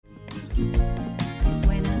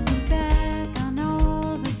When I think back on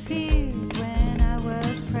all the fears when I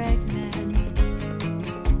was pregnant,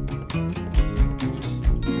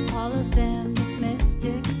 all of them dismissed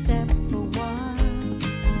except for one.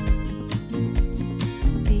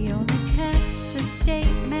 The only test the state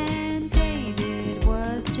mandated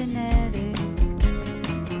was genetic.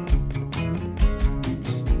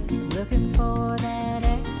 Looking for that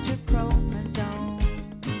extra chromosome.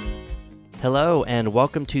 Hello, and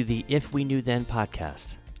welcome to the If We Knew Then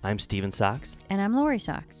podcast. I'm Steven Socks, And I'm Lori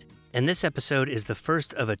Socks. and this episode is the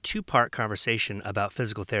first of a two-part conversation about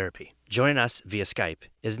physical therapy. Joining us via Skype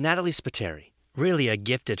is Natalie Spiteri, really a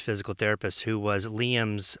gifted physical therapist who was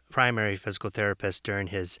Liam's primary physical therapist during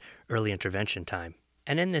his early intervention time.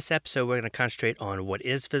 And in this episode, we're going to concentrate on what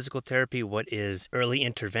is physical therapy, what is early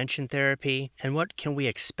intervention therapy, and what can we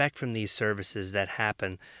expect from these services that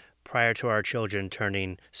happen prior to our children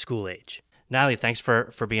turning school age. Natalie, thanks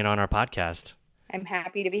for being on our podcast. I'm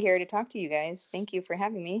happy to be here to talk to you guys. Thank you for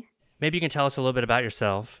having me. Maybe you can tell us a little bit about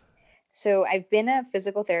yourself. So I've been a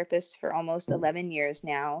physical therapist for almost 11 years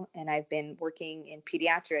now, and I've been working in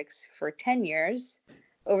pediatrics for 10 years.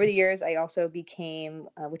 Over the years, I also became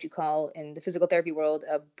what you call in the physical therapy world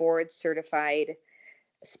a board certified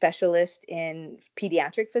specialist in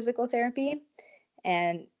pediatric physical therapy.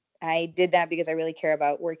 And I did that because I really care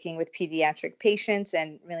about working with pediatric patients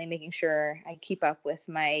and really making sure I keep up with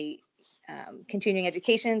my continuing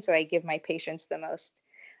education, so I give my patients the most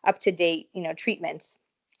up-to-date, treatments.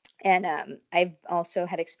 And I've also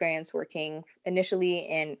had experience working initially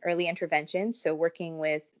in early intervention, so working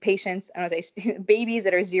with patients, I don't say babies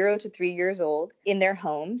that are 0 to 3 years old in their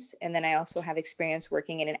homes. And then I also have experience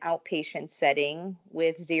working in an outpatient setting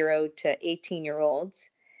with 0 to 18-year-olds.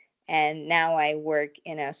 And now I work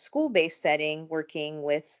in a school-based setting working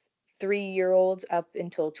with 3-year-olds up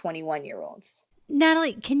until 21-year-olds.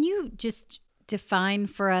 Natalie, can you just define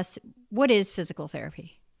for us what is physical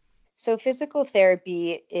therapy? So physical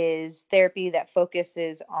therapy is therapy that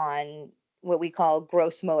focuses on what we call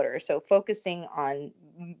gross motor. So focusing on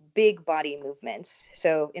big body movements.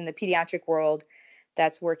 So in the pediatric world,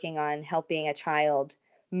 that's working on helping a child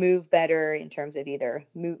move better in terms of either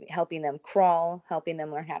helping them crawl, helping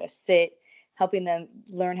them learn how to sit, helping them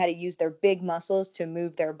learn how to use their big muscles to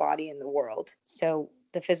move their body in the world. So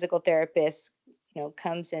the physical therapist,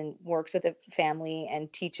 comes and works with the family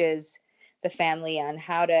and teaches the family on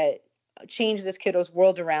how to change this kiddo's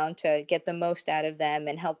world around to get the most out of them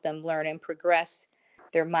and help them learn and progress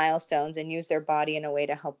their milestones and use their body in a way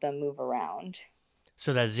to help them move around.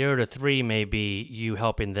 So that 0 to 3 may be you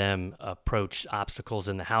helping them approach obstacles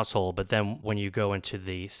in the household, but then when you go into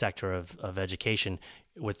the sector of education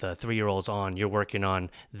with the 3-year-olds on, you're working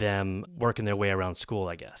on them working their way around school,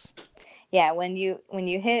 I guess. Yeah, when you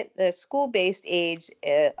hit the school-based age,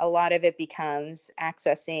 a lot of it becomes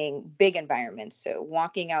accessing big environments. So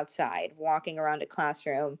walking outside, walking around a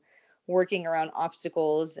classroom, working around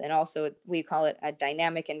obstacles, and also we call it a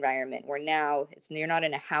dynamic environment where now you're not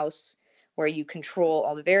in a house where you control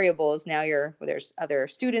all the variables. Now there's other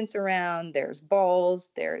students around, there's balls,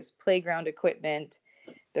 there's playground equipment,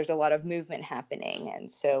 there's a lot of movement happening. And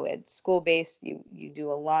so at school-based, you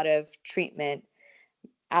do a lot of treatment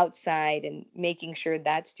outside and making sure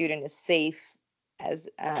that student is safe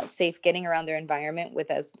getting around their environment with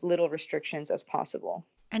as little restrictions as possible.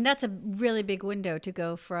 And that's a really big window to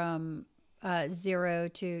go from 0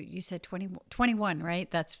 to, you said 21, right?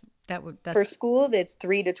 That's For school, that's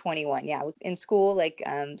 3 to 21. Yeah. In school,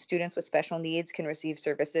 students with special needs can receive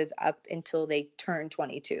services up until they turn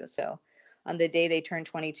 22. So on the day they turn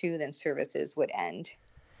 22, then services would end.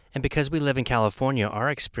 And because we live in California, our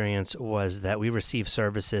experience was that we received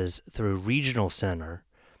services through regional center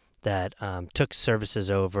that took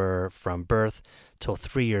services over from birth till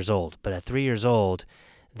 3 years old. But at 3 years old,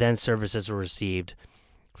 then services were received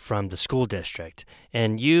from the school district.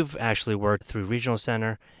 And you've actually worked through regional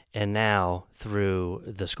center and now through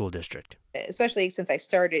the school district. Especially since I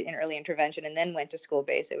started in early intervention and then went to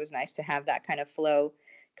school-based, it was nice to have that kind of flow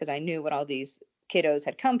because I knew what all these kiddos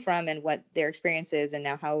had come from and what their experience is and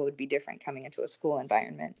now how it would be different coming into a school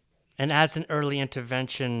environment. And as an early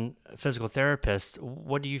intervention physical therapist,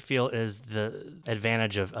 what do you feel is the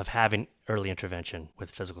advantage of having early intervention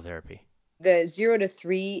with physical therapy? The 0 to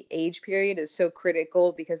 3 age period is so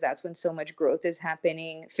critical because that's when so much growth is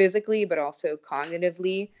happening physically, but also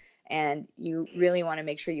cognitively. And you really want to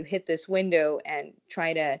make sure you hit this window and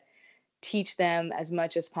try to teach them as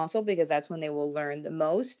much as possible because that's when they will learn the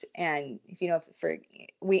most. And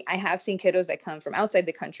I have seen kiddos that come from outside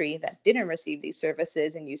the country that didn't receive these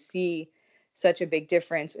services, and you see such a big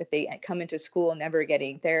difference if they come into school never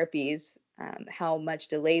getting therapies how much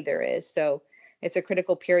delay there is. So it's a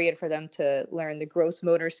critical period for them to learn the gross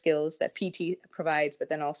motor skills that PT provides, but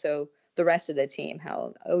then also the rest of the team,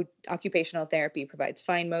 how occupational therapy provides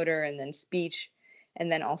fine motor and then speech.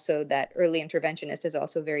 And then also that early interventionist is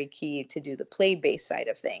also very key to do the play-based side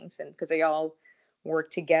of things. And because they all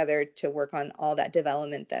work together to work on all that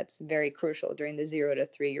development that's very crucial during the 0 to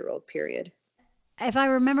 3 year old period. If I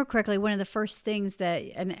remember correctly, one of the first things that,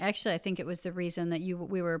 and actually I think it was the reason that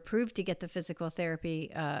we were approved to get the physical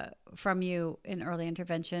therapy from you in early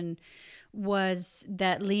intervention, was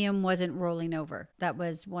that Liam wasn't rolling over. That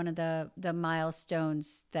was one of the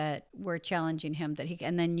milestones that were challenging him.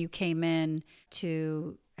 And then you came in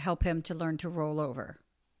to help him to learn to roll over.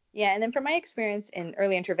 Yeah, and then from my experience in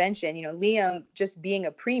early intervention, Liam just being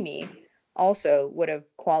a preemie also would have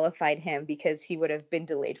qualified him because he would have been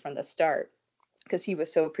delayed from the start, because he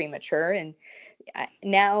was so premature. And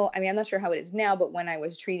now, I mean, I'm not sure how it is now, but when I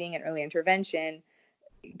was treating in early intervention,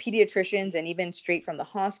 pediatricians and even straight from the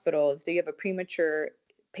hospital, if you have a premature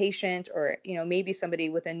patient or, maybe somebody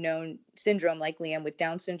with a known syndrome like Liam with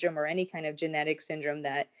Down syndrome or any kind of genetic syndrome,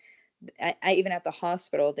 that even at the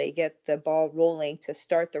hospital, they get the ball rolling to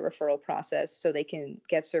start the referral process so they can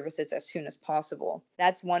get services as soon as possible.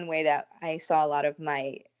 That's one way that I saw a lot of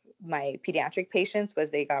my pediatric patients, was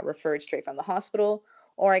they got referred straight from the hospital,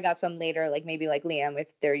 or I got some later, like maybe like Liam, if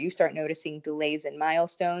you start noticing delays in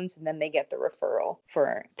milestones, and then they get the referral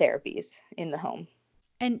for therapies in the home.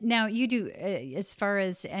 And now you do, as far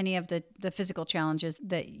as any of the physical challenges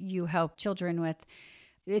that you help children with,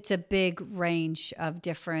 it's a big range of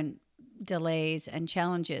different delays and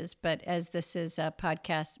challenges. But as this is a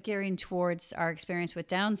podcast gearing towards our experience with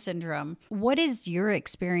Down syndrome, what is your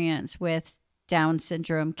experience with Down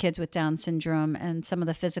syndrome, kids with Down syndrome, and some of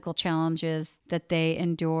the physical challenges that they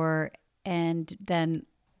endure? And then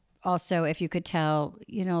also, if you could tell,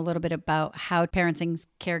 a little bit about how parents and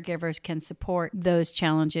caregivers can support those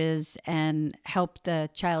challenges and help the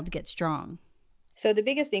child get strong. So the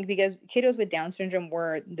biggest thing, because kiddos with Down syndrome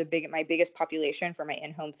were my biggest population for my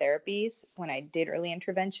in-home therapies when I did early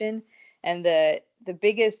intervention, and the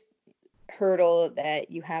biggest hurdle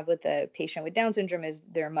that you have with a patient with Down syndrome is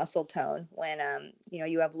their muscle tone. When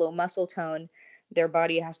you have low muscle tone, their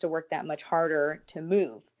body has to work that much harder to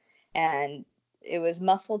move, and it was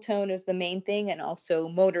muscle tone is the main thing, and also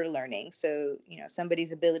motor learning. So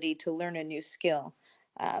somebody's ability to learn a new skill.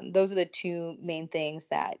 Those are the two main things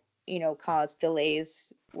that cause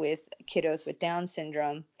delays with kiddos with Down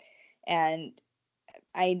syndrome. And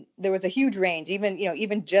there was a huge range,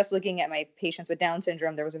 even just looking at my patients with Down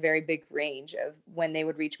syndrome, there was a very big range of when they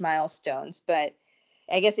would reach milestones. But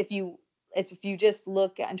I guess if you just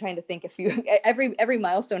look, I'm trying to think, every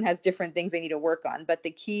milestone has different things they need to work on, but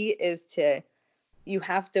the key is you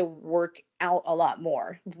have to work out a lot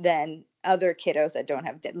more than other kiddos that don't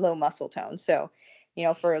have low muscle tone. So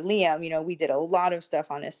for Liam, we did a lot of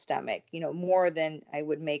stuff on his stomach, more than I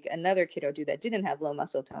would make another kiddo do that didn't have low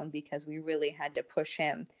muscle tone, because we really had to push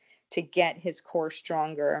him to get his core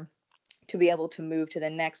stronger to be able to move to the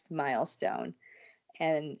next milestone.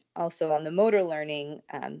 And also on the motor learning,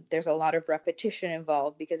 there's a lot of repetition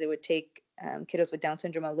involved, because it would take kiddos with Down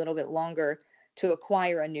syndrome a little bit longer to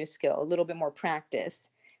acquire a new skill, a little bit more practice.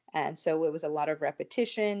 And so it was a lot of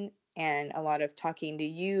repetition and a lot of talking to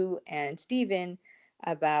you and Stephen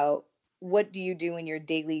about what do you do in your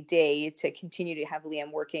daily day to continue to have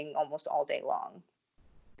Liam working almost all day long.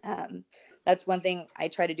 That's one thing I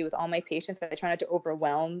try to do with all my patients. I try not to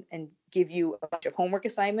overwhelm and give you a bunch of homework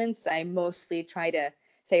assignments. I mostly try to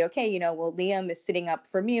say, okay, Liam is sitting up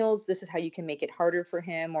for meals. This is how you can make it harder for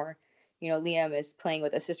him. Or, Liam is playing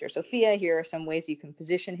with his sister Sophia. Here are some ways you can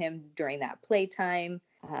position him during that playtime.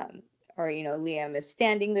 Or, Liam is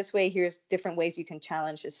standing this way. Here's different ways you can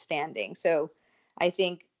challenge his standing. So I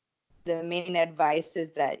think the main advice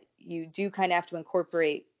is that you do kind of have to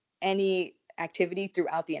incorporate any activity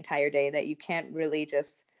throughout the entire day, that you can't really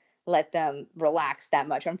just let them relax that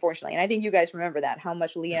much, unfortunately. And I think you guys remember that, how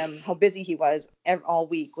busy he was all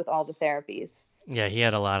week with all the therapies. Yeah, he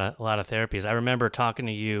had a lot of therapies. I remember talking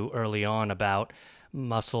to you early on about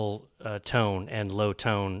muscle tone and low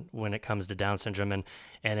tone when it comes to Down syndrome, and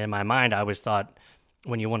in my mind, I always thought,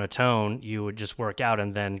 when you want to tone, you would just work out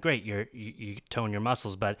and then great, you tone your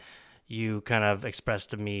muscles. But you kind of expressed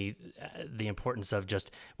to me the importance of just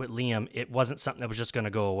with Liam, it wasn't something that was just going to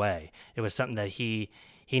go away. It was something that he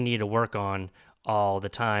needed to work on all the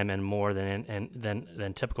time, and more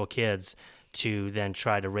than typical kids, to then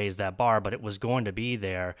try to raise that bar. But it was going to be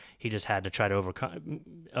there. He just had to try to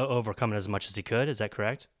overcome it as much as he could. Is that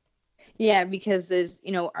correct? Yeah, because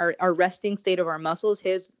our resting state of our muscles,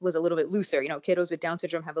 his was a little bit looser. Kiddos with Down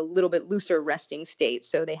syndrome have a little bit looser resting state.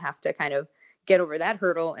 So they have to kind of get over that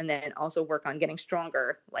hurdle and then also work on getting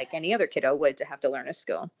stronger like any other kiddo would to have to learn a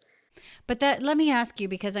skill. But that, let me ask you,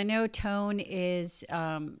 because I know tone is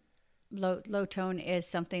low tone is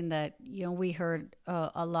something that we heard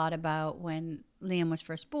a lot about when Liam was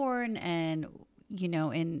first born, and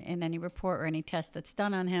in any report or any test that's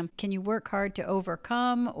done on him. Can you work hard to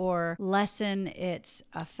overcome or lessen its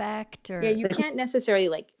effect? Or Yeah, you can't necessarily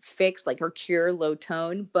like fix like or cure low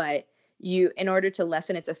tone, but in order to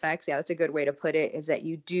lessen its effects, yeah, that's a good way to put it, is that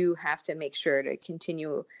you do have to make sure to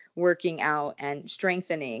continue working out and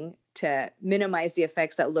strengthening to minimize the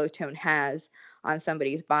effects that low tone has on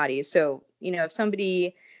somebody's body. So, if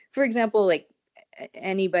somebody, for example, like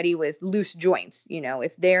anybody with loose joints,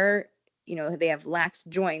 if they have lax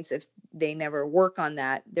joints, if they never work on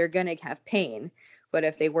that, they're going to have pain. But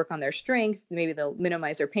if they work on their strength, maybe they'll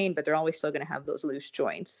minimize their pain, but they're always still going to have those loose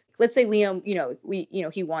joints. Let's say Liam,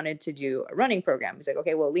 he wanted to do a running program. He's like,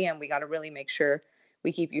 okay, well, Liam, we got to really make sure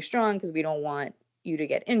we keep you strong because we don't want you to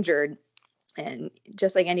get injured. And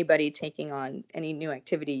just like anybody taking on any new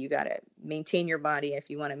activity, you got to maintain your body if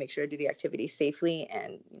you want to make sure to do the activity safely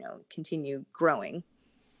and, continue growing.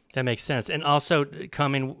 That makes sense. And also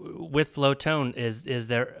coming with low tone, is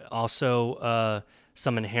there also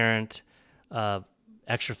some inherent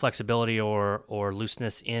extra flexibility or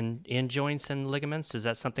looseness in joints and ligaments? Is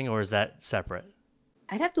that something, or is that separate?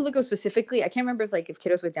 I'd have to look up specifically. I can't remember if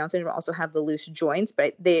kiddos with Down syndrome also have the loose joints,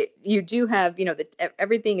 but you do have,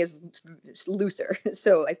 everything is looser.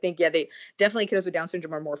 So I think, yeah, they definitely, kiddos with Down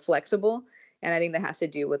syndrome are more flexible. And I think that has to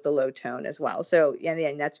do with the low tone as well. So, yeah,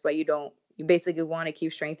 and that's why you basically want to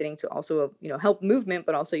keep strengthening to also, help movement,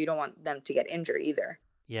 but also you don't want them to get injured either.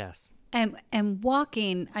 Yes. And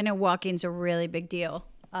walking, I know walking's a really big deal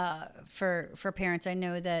for parents. I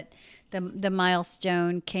know that the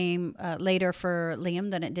milestone came later for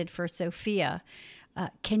Liam than it did for Sophia.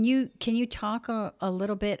 Can you talk a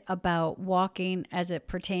little bit about walking as it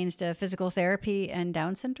pertains to physical therapy and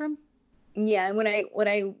Down syndrome? Yeah, and when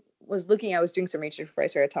I was looking, I was doing some research before I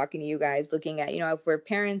started talking to you guys, looking at, for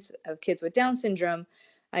parents of kids with Down syndrome,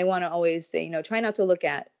 I want to always say, try not to look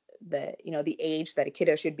at the age that a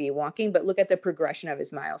kiddo should be walking, but look at the progression of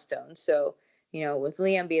his milestones. So, with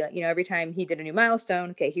Liam, every time he did a new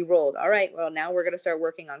milestone, okay, he rolled. All right, well, now we're going to start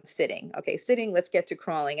working on sitting. Okay, sitting, let's get to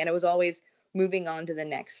crawling. And it was always moving on to the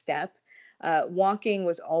next step. Walking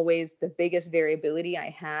was always the biggest variability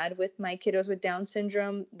I had with my kiddos with Down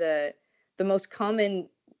syndrome. The most common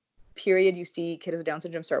period you see kiddos with Down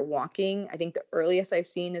syndrome start walking, I think the earliest I've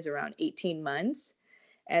seen is around 18 months.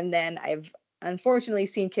 And then I've unfortunately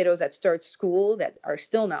seen kiddos that start school that are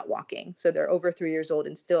still not walking. So they're over 3 years old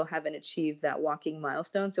and still haven't achieved that walking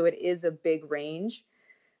milestone. So it is a big range.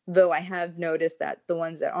 Though I have noticed that the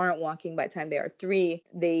ones that aren't walking by the time they are 3,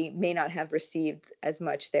 they may not have received as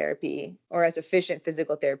much therapy or as efficient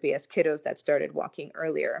physical therapy as kiddos that started walking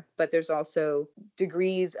earlier. But there's also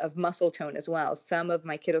degrees of muscle tone as well. Some of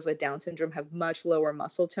my kiddos with Down syndrome have much lower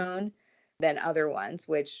muscle tone than other ones,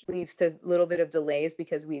 which leads to a little bit of delays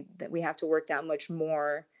because we have to work that much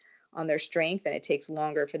more on their strength, and it takes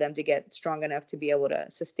longer for them to get strong enough to be able to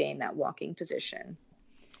sustain that walking position.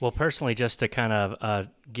 Well, personally, just to kind of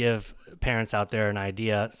give parents out there an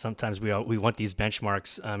idea, sometimes we want these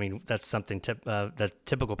benchmarks. I mean, that's something that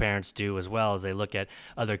typical parents do as well, as they look at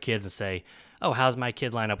other kids and say, oh, how's my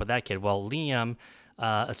kid line up with that kid? Well,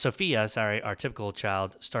 Sophia, our typical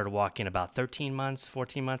child, started walking about 13 months,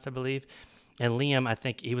 14 months, I believe. And Liam, I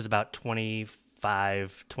think he was about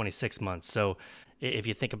 25, 26 months. So if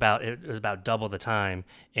you think about it, it was about double the time.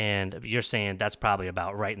 And you're saying that's probably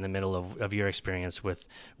about right in the middle of your experience with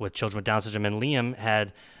children with Down syndrome. And Liam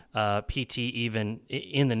had PT even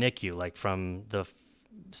in the NICU, like from the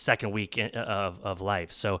second week of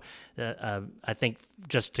life. So I think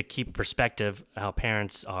just to keep perspective, how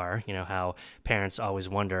parents are, how parents always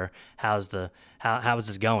wonder, how is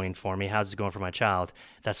this going for me? How's it going for my child?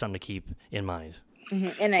 That's something to keep in mind.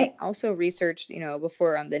 Mm-hmm. And I also researched,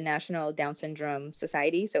 before on the National Down Syndrome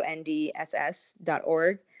Society, so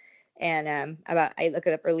ndss.org. And I look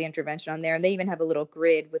up early intervention on there, and they even have a little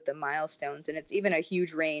grid with the milestones. And it's even a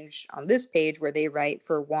huge range on this page where they write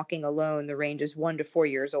for walking alone, the range is 1 to 4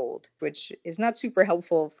 years old, which is not super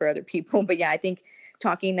helpful for other people. But yeah, I think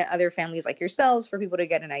talking to other families like yourselves for people to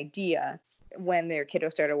get an idea when their kiddo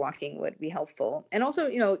started walking would be helpful. And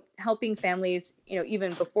also, helping families,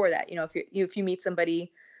 even before that, if you meet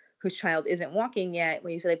somebody whose child isn't walking yet,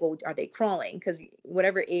 when you say like, well, are they crawling? Because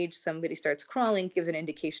whatever age somebody starts crawling gives an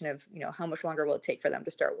indication of, how much longer will it take for them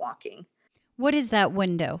to start walking. What is that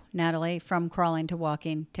window, Natalie, from crawling to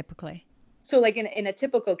walking typically? So like in a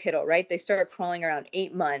typical kiddo, right? They start crawling around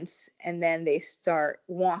 8 months and then they start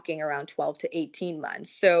walking around 12 to 18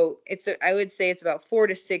 months. So I would say it's about 4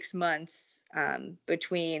 to 6 months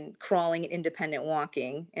between crawling and independent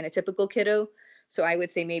walking in a typical kiddo. So I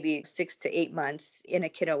would say maybe 6 to 8 months in a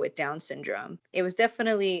kiddo with Down syndrome. It was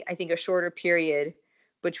definitely, I think, a shorter period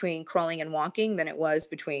between crawling and walking than it was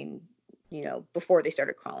between, before they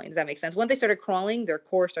started crawling. Does that make sense? Once they started crawling, their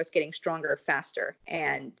core starts getting stronger faster,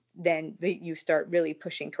 and then you start really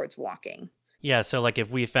pushing towards walking. Yeah, so like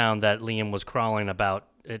if we found that Liam was crawling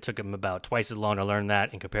it took him about twice as long to learn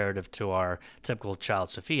that in comparative to our typical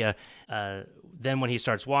child, Sophia, then when he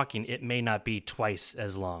starts walking, it may not be twice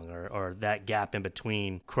as long, or that gap in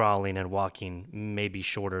between crawling and walking may be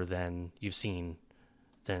shorter than you've seen,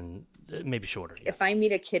 than maybe shorter. Yeah. If I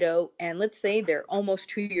meet a kiddo and let's say they're almost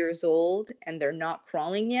 2 years old and they're not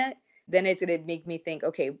crawling yet, then it's going to make me think,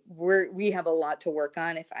 okay, we have a lot to work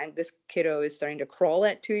on. If this kiddo is starting to crawl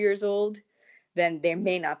at 2 years old, then they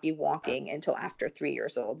may not be walking until after 3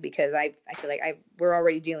 years old, because I feel like we're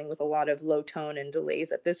already dealing with a lot of low tone and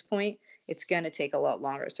delays at this point. It's going to take a lot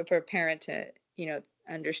longer. So for a parent to,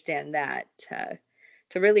 understand that,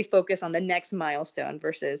 to really focus on the next milestone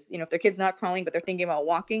versus, if their kid's not crawling, but they're thinking about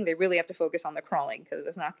walking, they really have to focus on the crawling,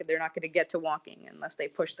 because they're not going to get to walking unless they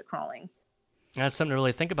push the crawling. That's something to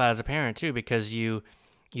really think about as a parent too, because you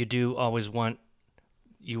do always want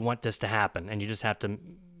this to happen, and you just have to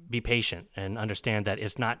be patient and understand that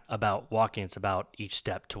it's not about walking, it's about each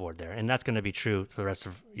step toward there. And that's going to be true for the rest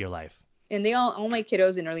of your life. And all my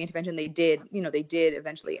kiddos in early intervention, they did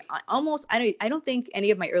eventually. I don't think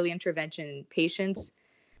any of my early intervention patients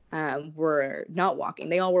were not walking.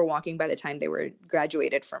 They all were walking by the time they were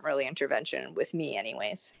graduated from early intervention with me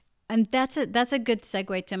anyways. And that's a good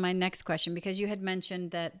segue to my next question, because you had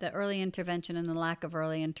mentioned that the early intervention and the lack of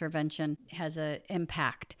early intervention has an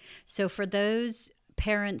impact. So for those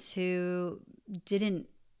parents who didn't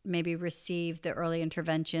maybe receive the early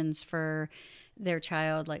interventions for their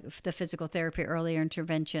child, like the physical therapy early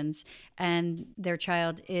interventions, and their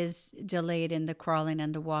child is delayed in the crawling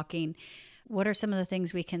and the walking, what are some of the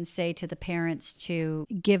things we can say to the parents to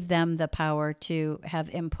give them the power to have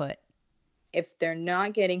input? If they're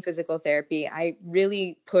not getting physical therapy, I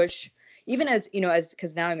really push, even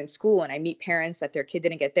because now I'm in school and I meet parents that their kid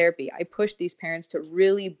didn't get therapy, I push these parents to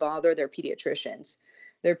really bother their pediatricians.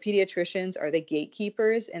 Their pediatricians are the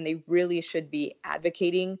gatekeepers, and they really should be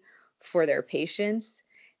advocating for their patients.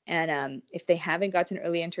 And if they haven't gotten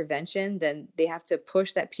early intervention, then they have to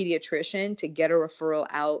push that pediatrician to get a referral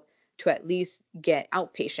out to at least get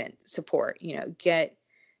outpatient support,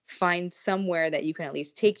 find somewhere that you can at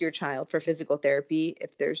least take your child for physical therapy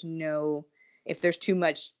if there's too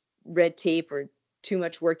much red tape or too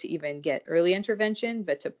much work to even get early intervention,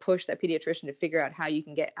 but to push that pediatrician to figure out how you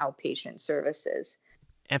can get outpatient services.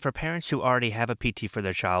 And for parents who already have a PT for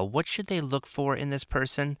their child, what should they look for in this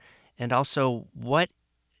person? And also, what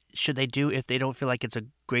should they do if they don't feel like it's a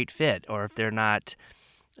great fit, or if they're not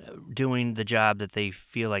doing the job that they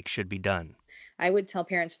feel like should be done? I would tell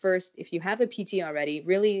parents first, if you have a PT already,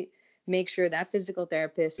 really make sure that physical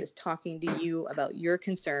therapist is talking to you about your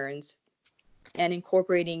concerns and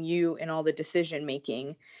incorporating you in all the decision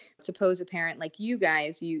making. Suppose a parent like you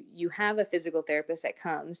guys, you have a physical therapist that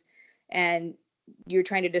comes and you're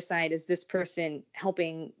trying to decide, is this person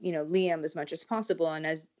helping, Liam as much as possible? And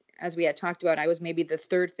as we had talked about, I was maybe the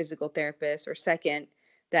third physical therapist or second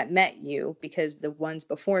that met you, because the ones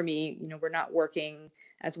before me, were not working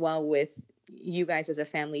as well with you guys as a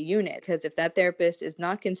family unit. Because if that therapist is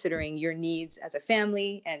not considering your needs as a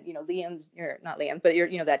family, and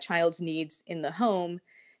that child's needs in the home,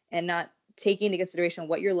 and not taking into consideration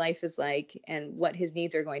what your life is like and what his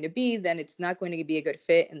needs are going to be, then it's not going to be a good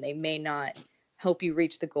fit, and they may not help you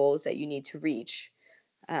reach the goals that you need to reach.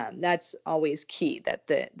 That's always key, that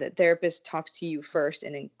the therapist talks to you first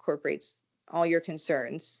and incorporates all your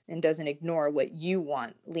concerns and doesn't ignore what you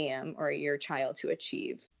want Liam or your child to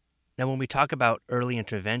achieve. Now, when we talk about early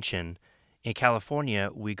intervention, in California,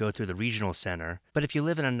 we go through the regional center. But if you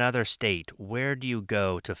live in another state, where do you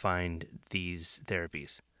go to find these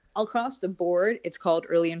therapies? Across the board, it's called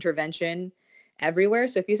early intervention everywhere.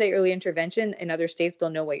 So if you say early intervention in other states, they'll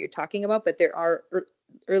know what you're talking about. But there are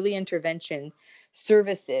early intervention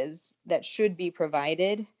services that should be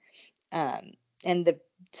provided. And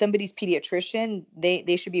somebody's pediatrician,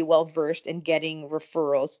 they should be well versed in getting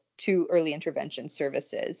referrals to early intervention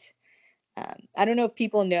services. I don't know if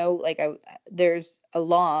people know, there's a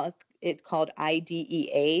law, it's called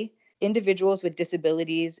IDEA, Individuals with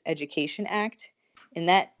Disabilities Education Act. And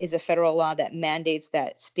that is a federal law that mandates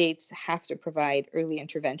that states have to provide early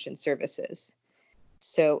intervention services.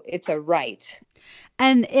 So it's a right.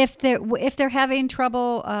 And if they're having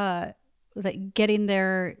trouble like getting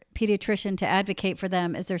their pediatrician to advocate for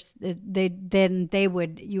them,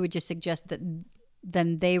 you would just suggest that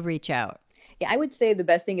then they reach out. Yeah, I would say the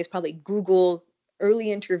best thing is probably Google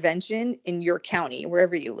early intervention in your county,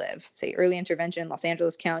 wherever you live. Say early intervention, Los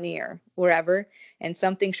Angeles County or wherever, and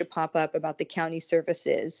something should pop up about the county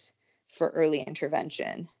services for early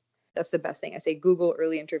intervention. That's the best thing. I say Google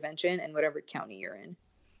early intervention in whatever county you're in.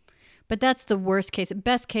 But that's the worst case.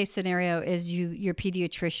 Best case scenario is your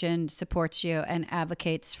pediatrician supports you and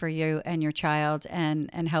advocates for you and your child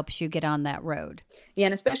and helps you get on that road. Yeah,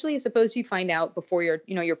 and especially suppose you find out before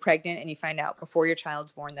you're pregnant and you find out before your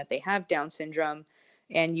child's born that they have Down syndrome,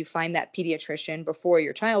 and you find that pediatrician before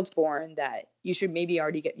your child's born, that you should maybe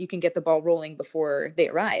you can get the ball rolling before they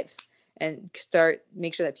arrive and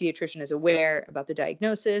make sure that pediatrician is aware about the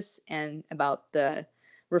diagnosis and about the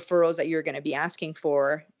referrals that you're going to be asking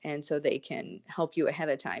for, and so they can help you ahead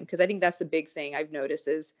of time. Because I think that's the big thing I've noticed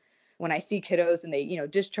is when I see kiddos and they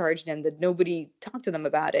discharge them, that nobody talked to them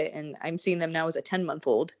about it. And I'm seeing them now as a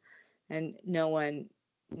 10-month-old, and no one,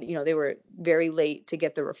 they were very late to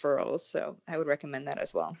get the referrals. So I would recommend that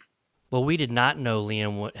as well. Well, we did not know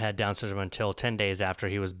Liam had Down syndrome until 10 days after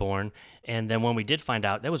he was born. And then when we did find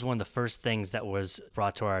out, that was one of the first things that was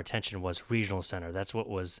brought to our attention was regional center. That's what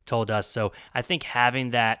was told us. So I think having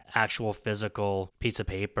that actual physical piece of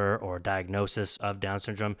paper or diagnosis of Down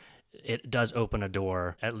syndrome, it does open a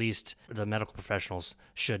door. At least the medical professionals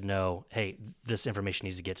should know, hey, this information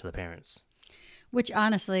needs to get to the parents. Which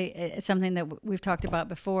honestly is something that we've talked about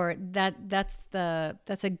before. That's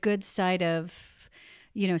a good side of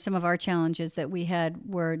some of our challenges that we had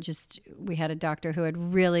we had a doctor who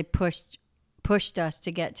had really pushed us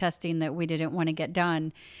to get testing that we didn't want to get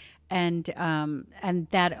done. And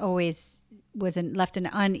that always left an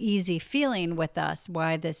uneasy feeling with us.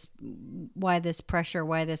 Why this pressure,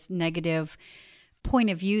 why this negative point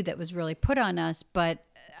of view that was really put on us. But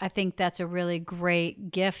I think that's a really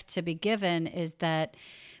great gift to be given, is that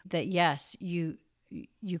yes, you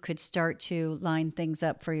could start to line things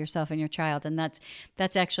up for yourself and your child. And that's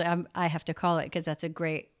actually, I have to call it, because that's a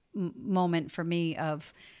great moment for me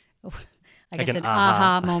of, I guess, an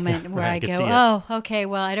aha moment where I go, oh, okay,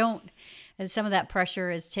 well, and some of that pressure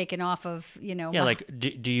is taken off of, Yeah, like,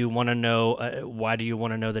 do you want to know, why do you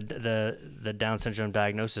want to know the Down syndrome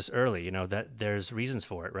diagnosis early? That there's reasons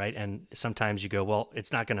for it, right? And sometimes you go, well,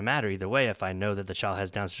 it's not going to matter either way if I know that the child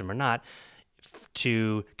has Down syndrome or not,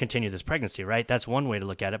 to continue this pregnancy, right? That's one way to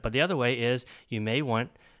look at it. But the other way is you may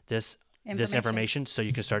want this information so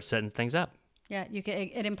you can start setting things up. Yeah,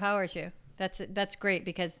 it empowers you. That's great,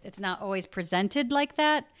 because it's not always presented like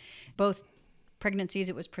that. Both pregnancies,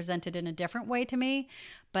 it was presented in a different way to me,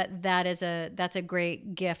 but that's a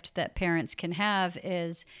great gift that parents can have,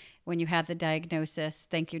 is when you have the diagnosis,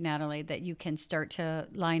 thank you, Natalie, that you can start to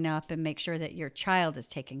line up and make sure that your child is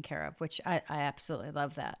taken care of, which I absolutely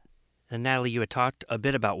love that. And Natalie, you had talked a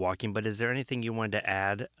bit about walking, but is there anything you wanted to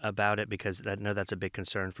add about it? Because I know that's a big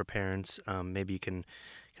concern for parents. Maybe you can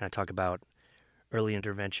kind of talk about early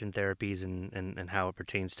intervention therapies and how it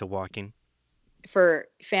pertains to walking. For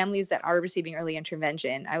families that are receiving early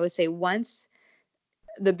intervention, I would say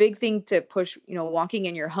the big thing to push, walking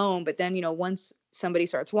in your home, but then, once somebody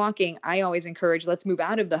starts walking, I always encourage, let's move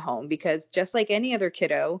out of the home, because just like any other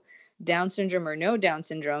kiddo, Down syndrome or no Down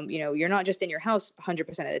syndrome, you're not just in your house 100%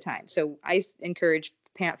 of the time. So I encourage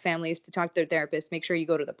families to talk to their therapist, make sure you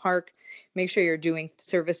go to the park, make sure you're doing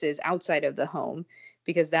services outside of the home,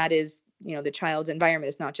 because that is, the child's environment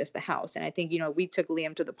is not just the house. And I think, we took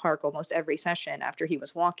Liam to the park almost every session after he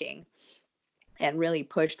was walking, and really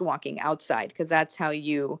pushed walking outside, because that's how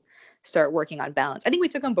you start working on balance. I think we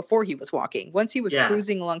took him before he was walking. Once he was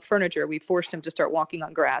cruising along furniture, we forced him to start walking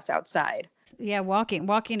on grass outside. Yeah,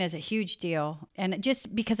 walking is a huge deal. And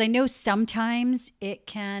just because I know sometimes it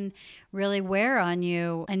can really wear on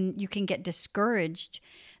you, and you can get discouraged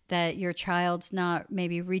that your child's not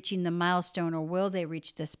maybe reaching the milestone, or will they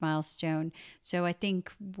reach this milestone? So I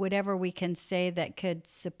think whatever we can say that could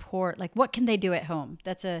support, like, what can they do at home?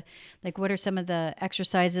 What are some of the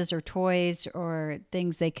exercises or toys or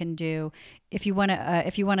things they can do? If you want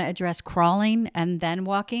to address crawling and then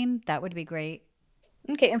walking, that would be great.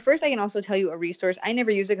 Okay, and first I can also tell you a resource. I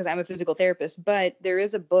never use it because I'm a physical therapist, but there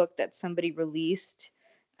is a book that somebody released.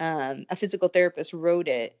 A physical therapist wrote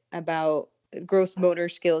it about gross motor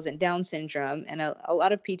skills and Down syndrome, and a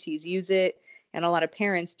lot of PTs use it, and a lot of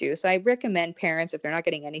parents do. So I recommend parents, if they're not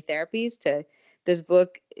getting any therapies, to This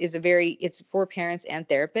book is it's for parents and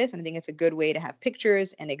therapists. And I think it's a good way to have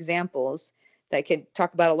pictures and examples that could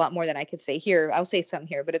talk about a lot more than I could say here. I'll say some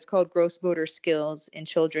here, but it's called Gross Motor Skills in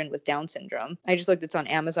Children with Down Syndrome. I just looked, it's on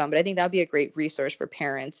Amazon, but I think that'd be a great resource for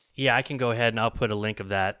parents. Yeah, I can go ahead and I'll put a link of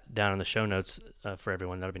that down in the show notes for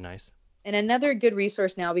everyone. That'll be nice. And another good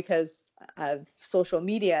resource now because of social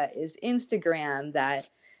media is Instagram. That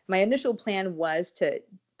my initial plan was to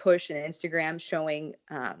push an Instagram showing,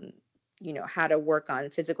 how to work on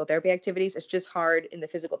physical therapy activities. It's just hard in the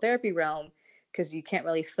physical therapy realm because you can't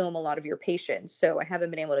really film a lot of your patients. So I haven't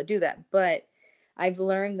been able to do that. But I've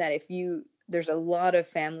learned that there's a lot of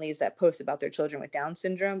families that post about their children with Down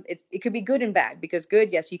syndrome. It could be good and bad, because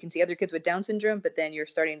good, yes, you can see other kids with Down syndrome, but then you're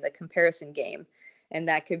starting the comparison game. And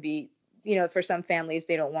that could be, for some families,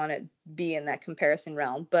 they don't want to be in that comparison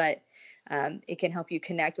realm, but it can help you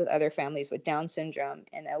connect with other families with Down syndrome.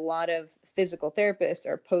 And a lot of physical therapists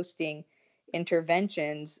are posting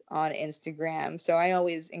interventions on Instagram. So I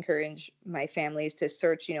always encourage my families to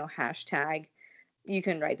search, hashtag, you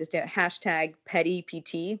can write this down, hashtag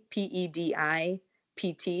PEDIPT,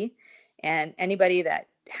 PEDIPT. And anybody that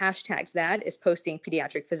hashtags that is posting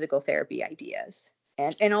pediatric physical therapy ideas.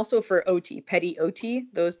 And also for OT, Pedi OT,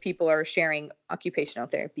 those people are sharing occupational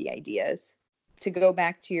therapy ideas. To go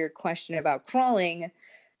back to your question about crawling,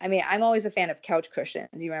 I'm always a fan of couch cushions.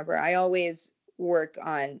 You remember, I always work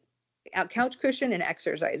on couch cushion and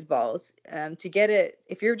exercise balls.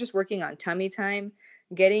 If you're just working on tummy time,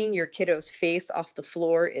 getting your kiddo's face off the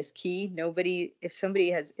floor is key. If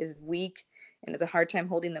somebody is weak and has a hard time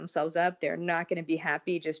holding themselves up, they're not going to be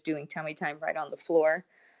happy just doing tummy time right on the floor.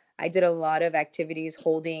 I did a lot of activities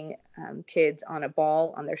holding kids on a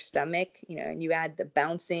ball on their stomach, and you add the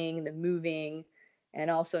bouncing, the moving, and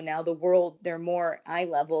also now they're more eye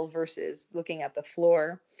level versus looking at the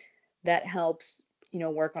floor. That helps,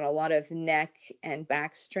 work on a lot of neck and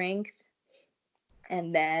back strength.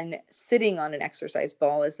 And then sitting on an exercise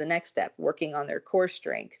ball is the next step, working on their core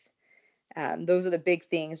strength. Those are the big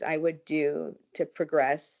things I would do to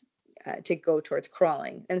progress to go towards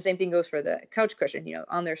crawling. And the same thing goes for the couch cushion,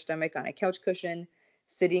 on their stomach on a couch cushion,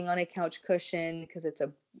 sitting on a couch cushion because it's a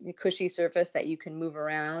cushy surface that you can move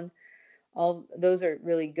around. All those are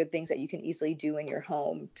really good things that you can easily do in your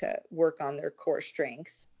home to work on their core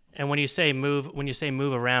strength. And when you say move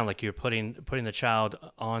around, like you're putting the child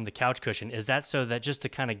on the couch cushion, is that so that just to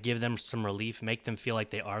kind of give them some relief, make them feel like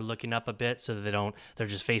they are looking up a bit, so that their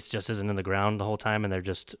face just isn't in the ground the whole time and they're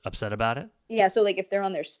just upset about it? Yeah. So like if they're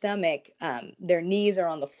on their stomach, their knees are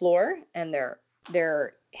on the floor and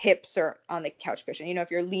their hips are on the couch cushion.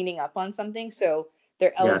 If you're leaning up on something, so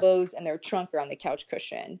their elbows and their trunk are on the couch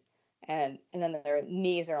cushion. And then their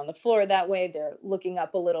knees are on the floor. That way they're looking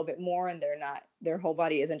up a little bit more and their whole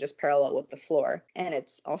body isn't just parallel with the floor. And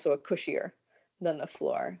it's also cushier than the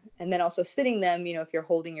floor. And then also sitting them, if you're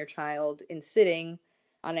holding your child in sitting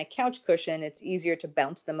on a couch cushion, it's easier to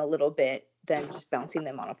bounce them a little bit than just bouncing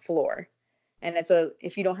them on a floor. And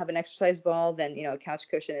if you don't have an exercise ball, then, a couch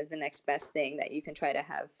cushion is the next best thing that you can try to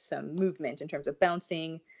have some movement in terms of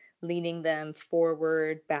bouncing, leaning them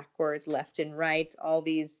forward, backwards, left and right. All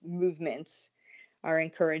these movements are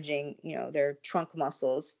encouraging, their trunk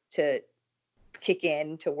muscles to kick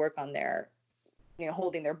in to work on their,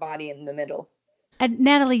 holding their body in the middle. And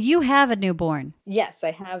Natalie, you have a newborn. Yes,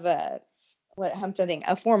 I have a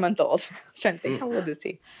 4-month-old. I was trying to think, how old is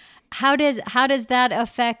he? How does that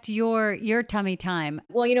affect your tummy time?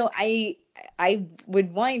 Well, I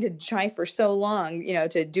would wanting to try for so long,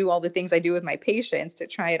 to do all the things I do with my patients, to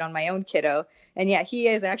try it on my own kiddo. And yet he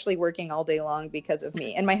is actually working all day long because of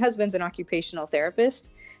me. And my husband's an occupational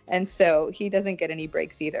therapist. And so he doesn't get any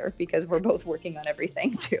breaks either because we're both working on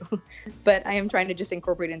everything too. But I am trying to just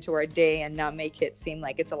incorporate into our day and not make it seem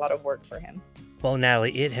like it's a lot of work for him. Well,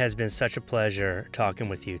 Natalie, it has been such a pleasure talking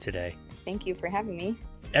with you today. Thank you for having me.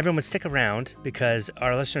 Everyone stick around because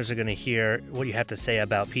our listeners are going to hear what you have to say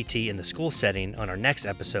about PT in the school setting on our next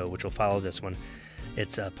episode, which will follow this one.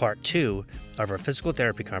 It's part 2 of our physical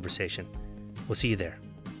therapy conversation. We'll see you there.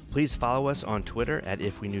 Please follow us on Twitter at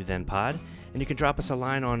If We Knew Then Pod, and you can drop us a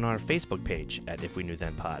line on our Facebook page at If We Knew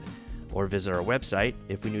Then Pod, or visit our website,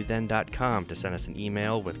 ifweknewthen.com, to send us an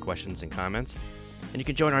email with questions and comments. And you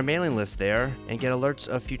can join our mailing list there and get alerts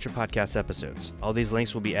of future podcast episodes. All these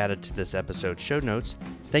links will be added to this episode's show notes.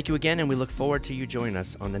 Thank you again, and we look forward to you joining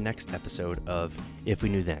us on the next episode of If We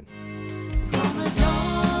Knew Then.